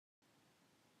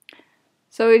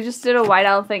So we just did a white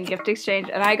elephant gift exchange,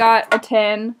 and I got a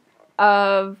tin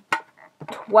of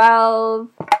 12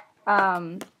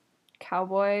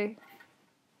 cowboy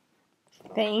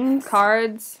things.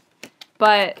 cards,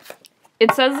 but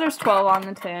it says there's 12 on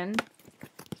the tin,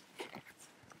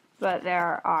 but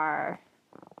there are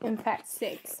in fact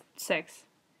 6. 6.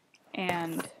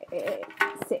 And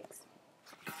 6.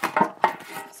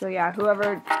 So yeah,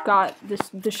 whoever got the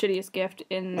shittiest gift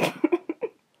in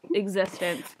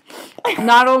existence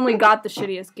not only got the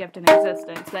shittiest gift in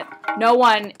existence that no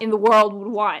one in the world would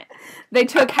want. They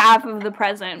took half of the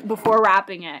present before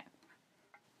wrapping it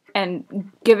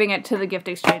and giving it to the gift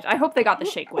exchange. I hope they got the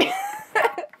shake weight.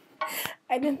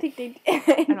 I don't think they did.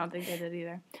 I don't think they did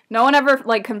either. No one ever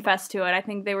confessed to it. I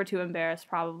think they were too embarrassed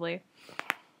probably.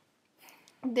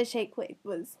 The shake weight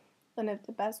was one of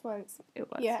the best ones. It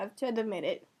was. You have to admit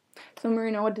it. So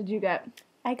Marina, what did you get?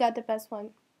 I got the best one.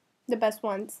 The best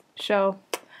ones. Show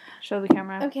the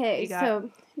camera. Okay, so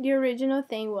the original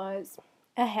thing was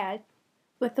a hat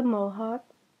with a mohawk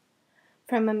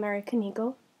from American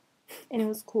Eagle. And it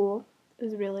was cool. It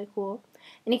was really cool.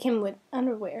 And it came with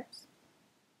underwears.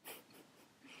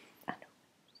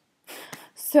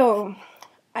 So,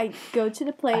 I go to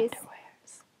the place.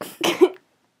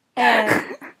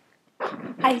 And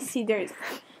I see there's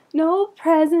no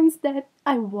presents that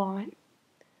I want.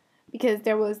 Because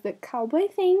there was the cowboy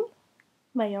thing,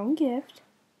 my own gift,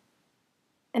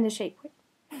 and the shake weight.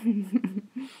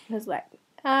 I was like,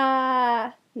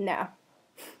 no.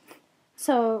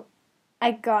 So,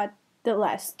 I got the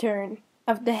last turn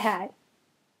of the hat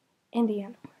and the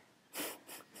underwear.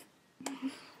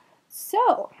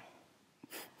 So,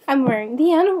 I'm wearing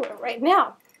the underwear right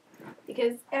now.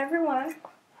 Because everyone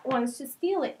wants to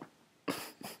steal it.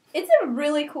 It's a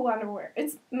really cool underwear.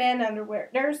 It's man underwear.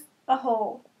 There's a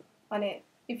hole on it.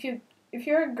 If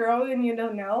you're a girl and you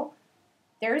don't know,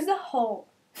 there's a hole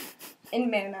in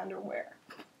man underwear.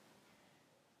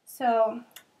 So,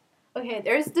 okay,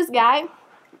 there's this guy.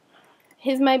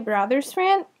 He's my brother's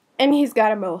friend, and he's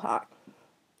got a mohawk.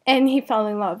 And he fell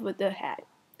in love with the hat.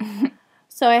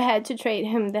 So I had to trade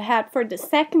him the hat for the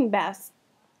second best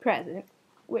present,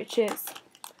 which is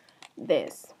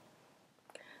this.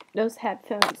 Those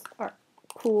headphones are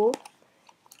cool.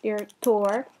 They're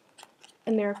Thor,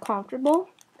 and they're comfortable,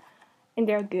 and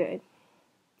they're good.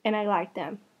 And I like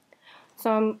them.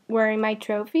 So I'm wearing my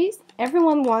trophies.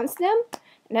 Everyone wants them,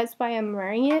 and that's why I'm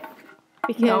wearing it.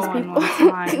 Because no one wants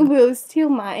mine. will steal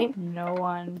mine. No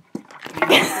one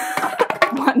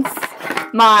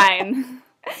wants mine.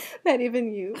 Not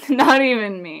even you. Not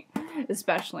even me.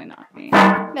 Especially not me.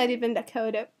 Not even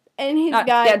Dakota. And he's got...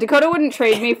 Yeah, Dakota wouldn't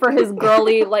trade me for his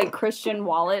girly, Christian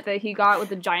wallet that he got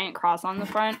with a giant cross on the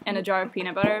front and a jar of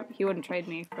peanut butter. He wouldn't trade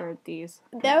me for these.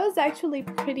 That was actually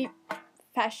pretty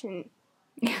fashion.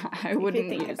 Yeah, I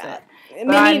wouldn't use it.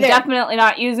 But I'm definitely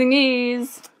not using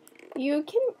these. You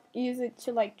can use it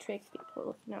to, trick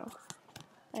people,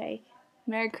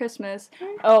 Merry Christmas.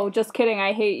 Oh, just kidding,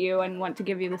 I hate you and want to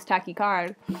give you this tacky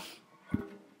card.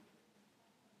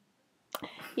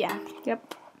 Yeah.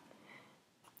 Yep.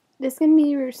 This can be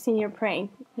your senior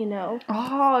prank,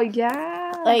 Oh,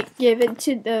 yeah. Give it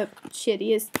to the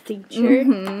shittiest teacher.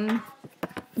 Mm-hmm.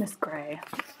 Miss Gray.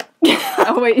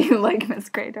 Oh, wait, you like Miss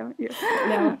Gray, don't you?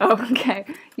 No. Oh, okay.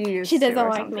 She doesn't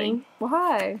like me.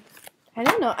 Why? I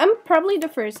don't know. I'm probably the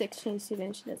first exchange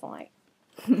student she doesn't like.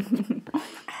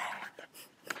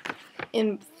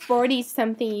 In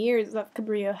 40-something years of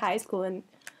Cabrillo High School and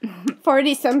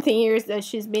 40-something years that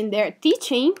she's been there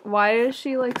teaching. Why is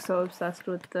she, so obsessed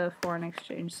with the foreign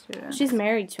exchange students? She's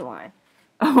married to one.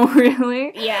 Oh,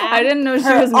 really? Yeah. I didn't know she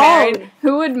was married.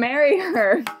 Who would marry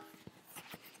her?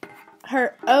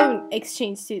 Her own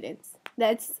exchange students.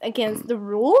 That's against the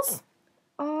rules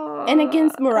and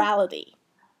against morality.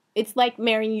 It's like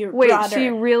marrying your brother. Wait, she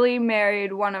really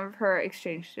married one of her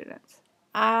exchange students?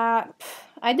 I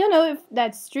don't know if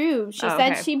that's true. She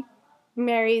said she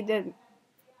married a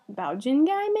Belgian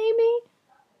guy, maybe?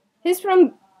 He's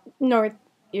from North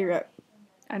Europe.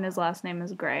 And his last name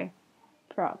is Gray.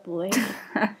 Probably.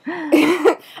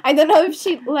 I don't know if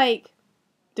she,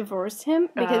 divorced him,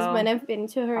 because when I've been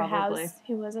to her house,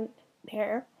 he wasn't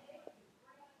there.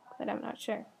 But I'm not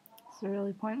sure. It's a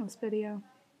really pointless video.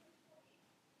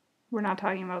 We're not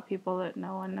talking about people that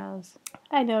no one knows.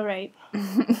 I know, right?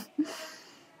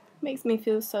 Makes me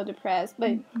feel so depressed,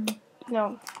 but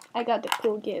no, I got the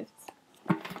cool gifts.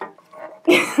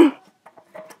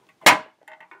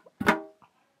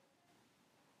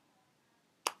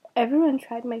 Everyone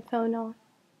tried my phone on.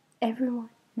 Everyone.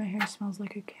 My hair smells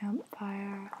like a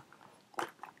campfire.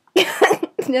 Does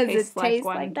it taste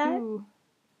like that? Too.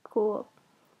 Cool.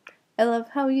 I love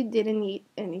how you didn't eat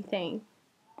anything.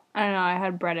 I don't know, I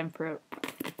had bread and fruit.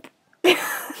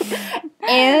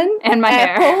 And my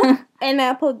hair. And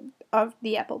apple of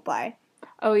the apple pie.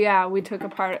 Oh yeah, we took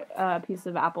apart a piece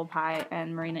of apple pie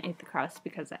and Marina ate the crust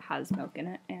because it has milk in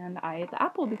it, and I ate the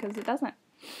apple because it doesn't.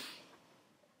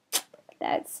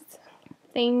 That's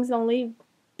things only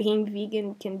being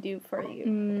vegan can do for you.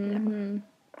 Mm-hmm.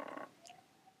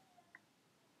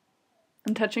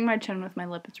 I'm touching my chin with my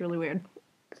lip. It's really weird.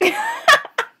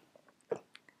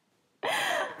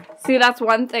 See, that's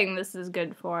one thing this is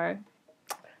good for.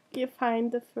 You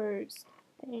find the first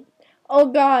thing. Oh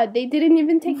God, they didn't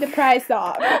even take the price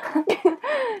off. Who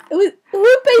pays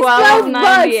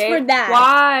 $12 for that?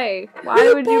 Why? Why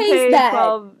Who would you pays pay that?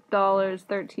 $12,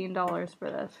 $13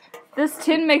 for this? This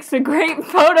tin makes a great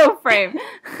photo frame. No,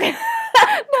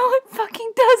 it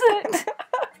fucking doesn't.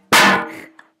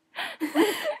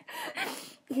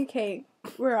 Okay,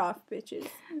 we're off, bitches.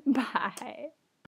 Bye.